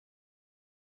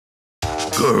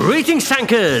Greetings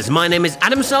tankers, my name is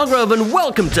Adam Selgrove and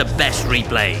welcome to Best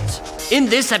Replays. In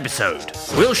this episode,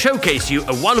 we'll showcase you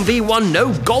a 1v1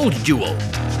 no gold duel,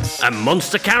 a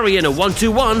monster carry in a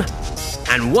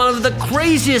 1-2-1, and one of the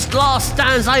craziest last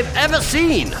stands I've ever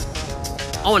seen.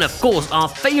 Oh, and of course our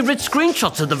favourite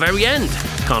screenshots at the very end,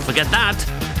 can't forget that.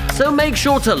 So make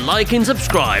sure to like and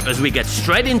subscribe as we get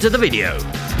straight into the video.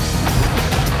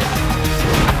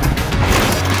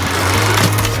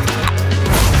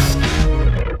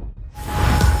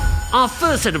 Our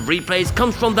first set of replays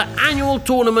comes from the annual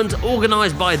tournament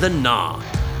organised by the NAR.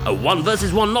 A 1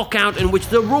 vs 1 knockout in which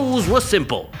the rules were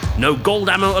simple. No gold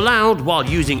ammo allowed while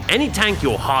using any tank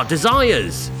your heart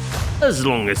desires. As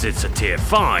long as it's a tier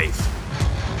 5.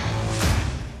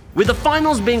 With the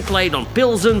finals being played on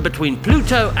Pilsen between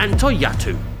Pluto and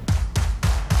Toyatu.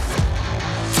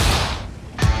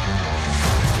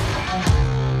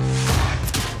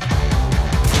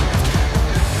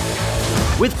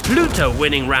 With Pluto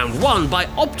winning round 1 by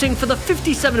opting for the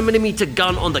 57mm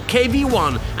gun on the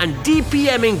KV-1 and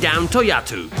DPMing down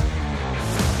Toyatu.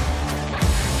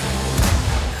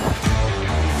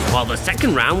 While the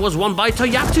second round was won by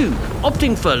Toyatu,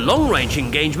 opting for long-range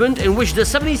engagement in which the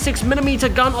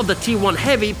 76mm gun of the T1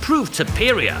 Heavy proved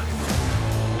superior.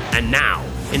 And now,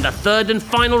 in the third and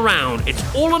final round, it's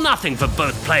all or nothing for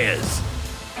both players.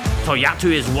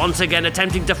 Toyatu is once again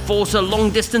attempting to force a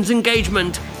long-distance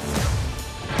engagement.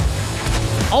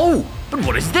 Oh, but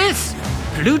what is this?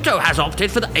 Pluto has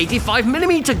opted for the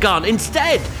 85mm gun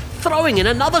instead, throwing in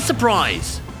another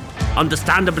surprise.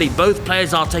 Understandably, both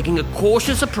players are taking a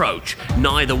cautious approach,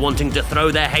 neither wanting to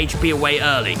throw their HP away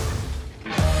early.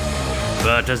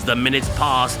 But as the minutes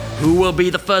pass, who will be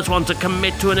the first one to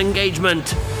commit to an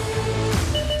engagement?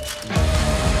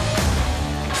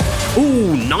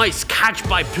 Ooh, nice catch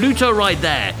by Pluto right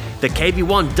there. The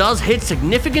KV-1 does hit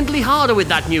significantly harder with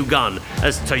that new gun,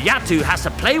 as Toyatu has to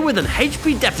play with an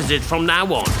HP deficit from now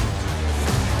on.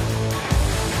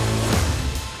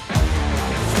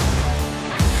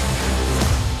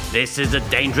 This is a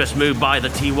dangerous move by the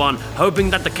T1,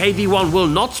 hoping that the KV-1 will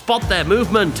not spot their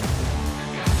movement.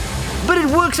 But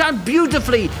it works out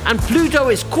beautifully, and Pluto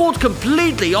is caught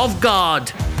completely off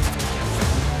guard.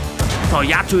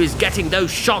 Toyatu is getting those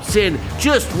shots in,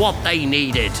 just what they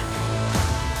needed.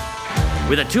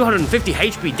 With a 250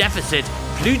 HP deficit,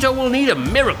 Pluto will need a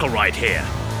miracle right here.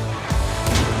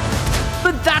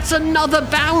 But that's another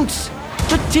bounce!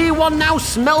 The T1 now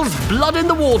smells blood in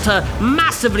the water,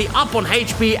 massively up on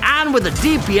HP and with a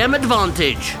DPM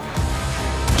advantage.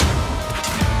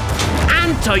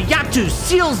 And Toyatu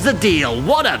seals the deal,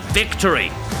 what a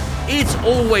victory! It's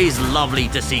always lovely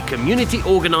to see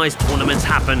community-organised tournaments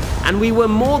happen, and we were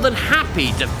more than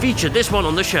happy to feature this one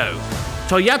on the show.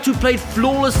 Toyatu played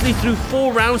flawlessly through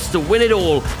 4 rounds to win it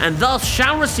all, and thus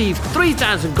shall receive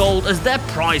 3,000 gold as their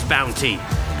prize bounty.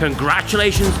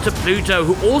 Congratulations to Pluto,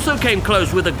 who also came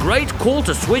close with a great call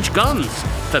to switch guns.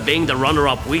 For being the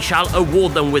runner-up, we shall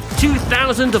award them with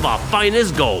 2,000 of our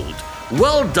finest gold.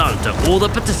 Well done to all the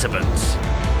participants.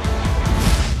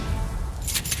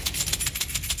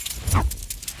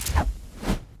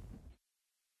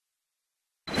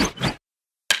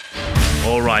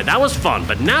 Alright, that was fun,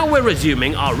 but now we're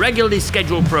resuming our regularly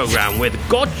scheduled program with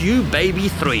Got You Baby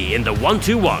 3 in the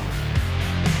 1-2-1.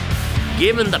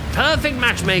 Given the perfect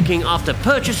matchmaking after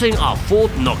purchasing our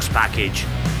 4th Nox package,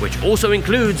 which also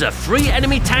includes a free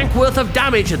enemy tank worth of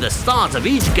damage at the start of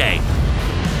each game.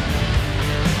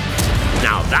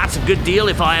 Now that's a good deal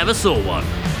if I ever saw one.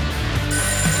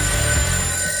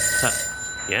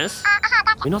 Yes?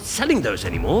 We're not selling those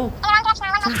anymore.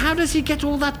 So how does he get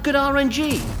all that good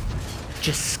RNG?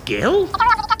 Just skill?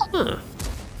 Huh,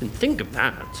 didn't think of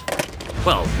that.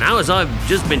 Well, now as I've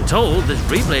just been told, this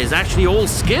replay is actually all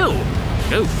skill.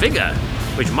 Go figure.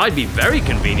 Which might be very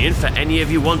convenient for any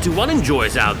of you 1-2-1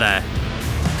 enjoyers out there.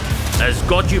 As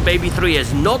Got You Baby 3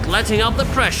 is not letting up the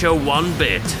pressure one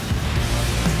bit.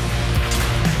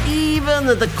 Even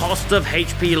at the cost of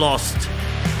HP lost.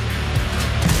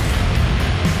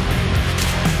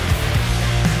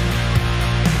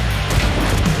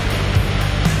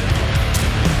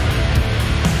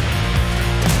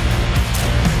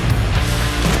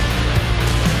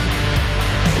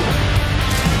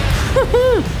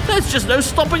 There's just no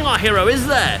stopping our hero, is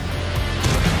there?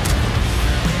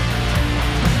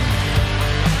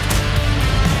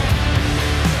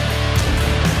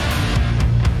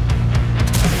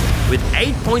 With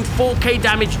 8.4k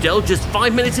damage dealt just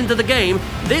 5 minutes into the game,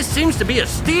 this seems to be a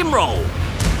steamroll.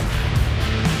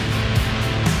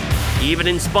 Even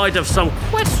in spite of some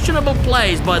questionable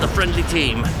plays by the friendly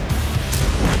team.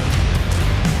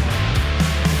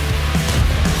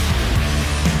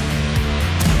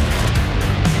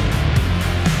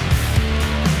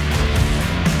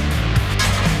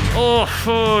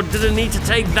 Oh, didn't need to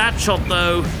take that shot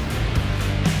though.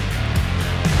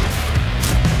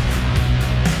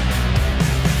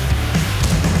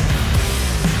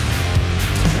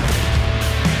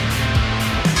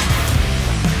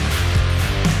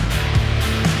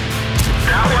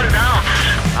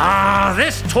 Ah,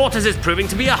 this tortoise is proving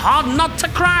to be a hard nut to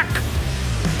crack.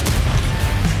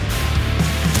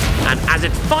 And as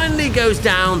it finally goes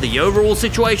down, the overall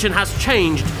situation has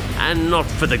changed, and not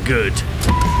for the good.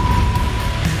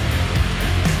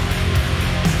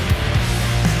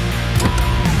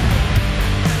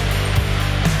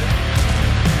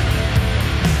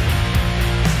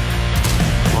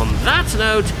 On that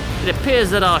note, it appears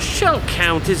that our shell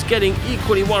count is getting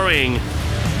equally worrying.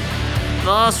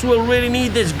 Thus, we'll really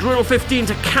need this Griddle 15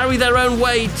 to carry their own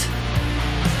weight.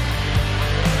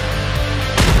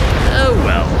 Oh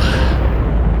well.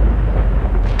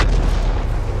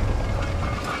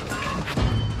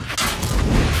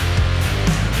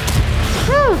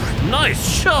 Whew, nice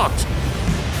shot!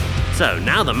 So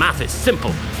now the math is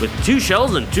simple. With 2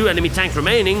 shells and 2 enemy tanks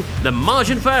remaining, the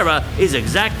margin for error is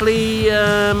exactly,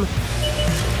 0.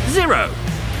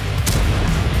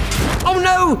 Oh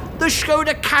no! The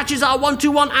Skoda catches our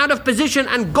 1-2-1 out of position,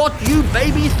 and Got You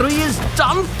Baby 3 is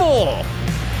done for!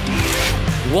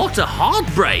 What a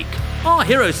heartbreak! Our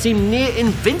heroes seem near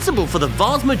invincible for the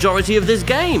vast majority of this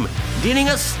game, dealing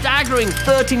a staggering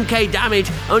 13k damage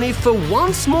only for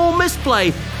one small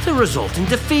misplay to result in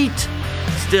defeat.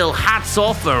 Still, hats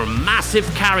off for a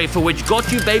massive carry for which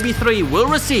Got You Baby 3 will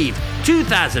receive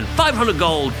 2,500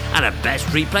 gold and a best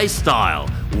replay style.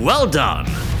 Well done!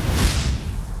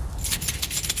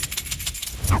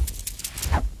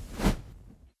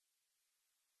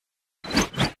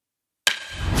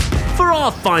 For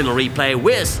our final replay,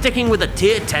 we're sticking with a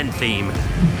tier 10 theme.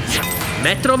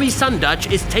 Metrovi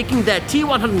Sandach is taking their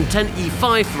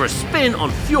T110E5 for a spin on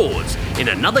Fjords in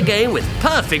another game with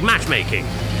perfect matchmaking.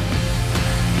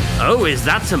 Oh, is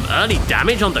that some early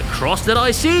damage on the cross that I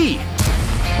see?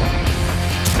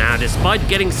 Now, despite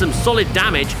getting some solid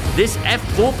damage, this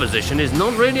F4 position is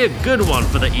not really a good one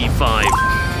for the E5.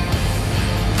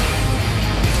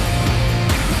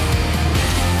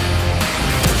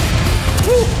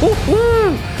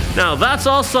 Now that's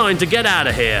our sign to get out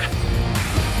of here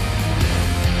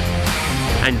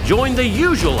and join the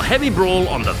usual heavy brawl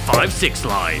on the 5-6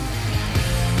 line.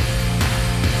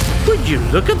 Would you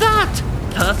look at that?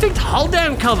 Perfect hull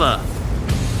down cover.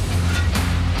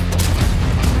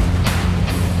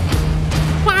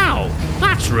 Wow,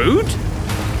 that's rude.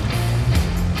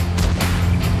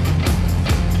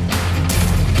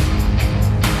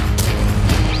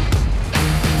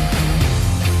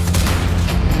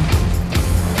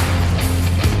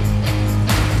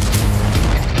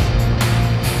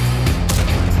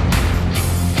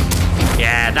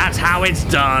 That's how it's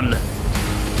done.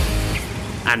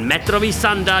 And Metrovi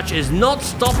Sandach is not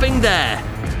stopping there.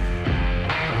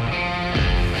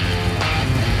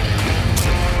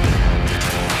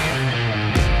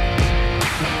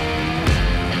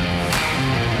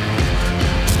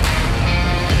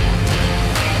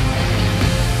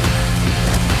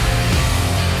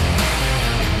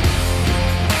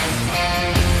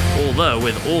 Although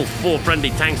with all 4 friendly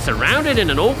tanks surrounded in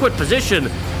an awkward position,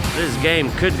 this game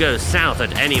could go south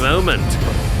at any moment.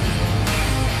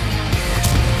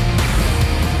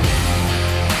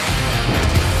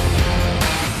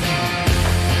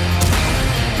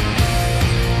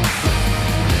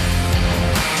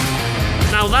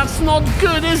 Now that's not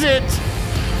good, is it?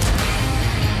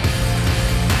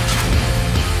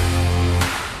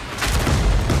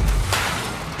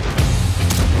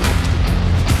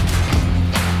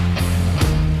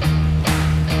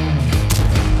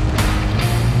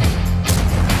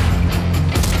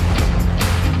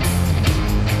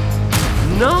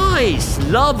 Nice,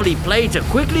 lovely play to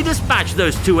quickly dispatch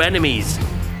those 2 enemies.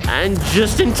 And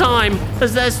just in time,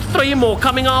 as there's 3 more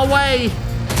coming our way.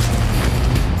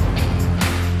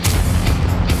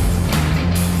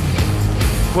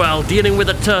 Well, dealing with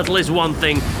a turtle is one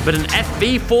thing, but an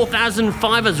FV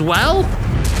 4005 as well?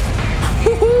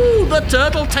 Woohoo! The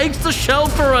turtle takes the shell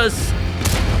for us.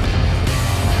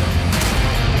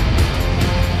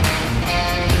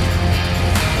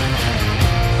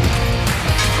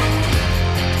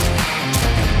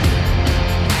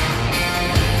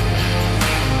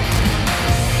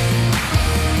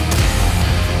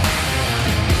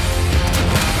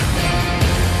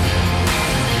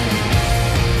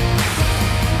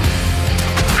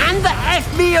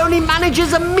 He only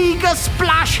manages a meager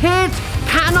splash hit.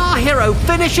 Can our hero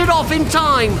finish it off in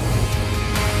time?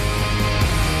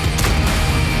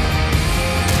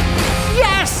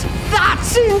 Yes!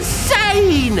 That's insane!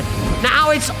 insane!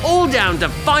 Now it's all down to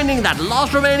finding that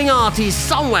last remaining arty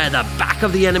somewhere at the back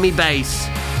of the enemy base.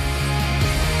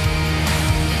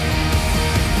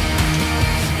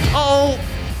 Oh!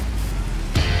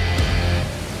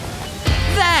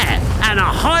 There! And a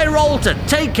high roll to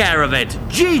take care of it.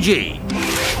 GG!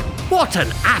 What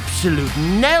an absolute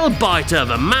nail-biter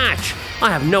of a match! I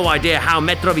have no idea how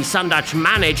Metrovi Sandac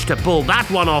managed to pull that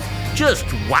one off. Just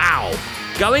wow!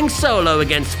 Going solo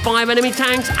against 5 enemy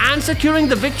tanks and securing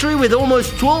the victory with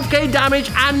almost 12k damage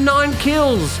and 9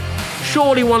 kills.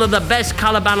 Surely one of the best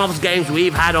Kalabanov's games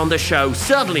we've had on the show,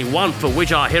 certainly one for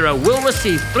which our hero will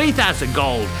receive 3,000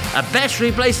 gold, a best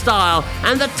replay style,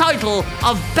 and the title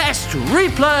of Best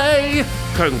Replay!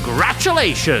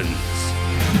 Congratulations!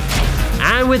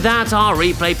 And with that, our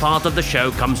replay part of the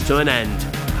show comes to an end.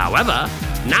 However,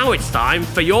 now it's time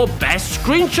for your best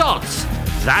screenshots!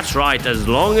 That's right, as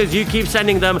long as you keep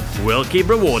sending them, we'll keep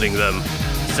rewarding them.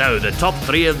 So the top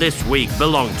 3 of this week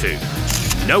belong to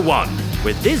No One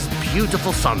with this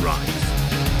beautiful sunrise,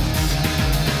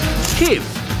 Kiv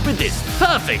with this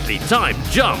perfectly timed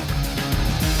jump,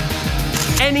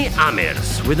 Any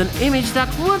Amirs with an image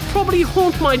that would probably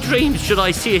haunt my dreams should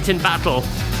I see it in battle.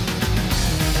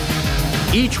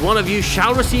 Each one of you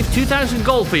shall receive 2,000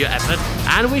 gold for your effort,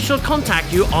 and we shall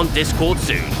contact you on Discord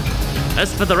soon.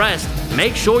 As for the rest,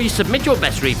 make sure you submit your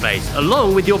best replays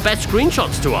along with your best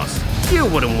screenshots to us. You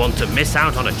wouldn't want to miss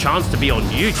out on a chance to be on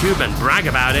YouTube and brag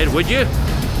about it, would you?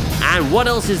 And what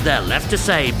else is there left to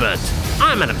say but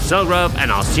I'm Adam Selgrove,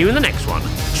 and I'll see you in the next one.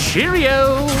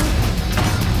 Cheerio!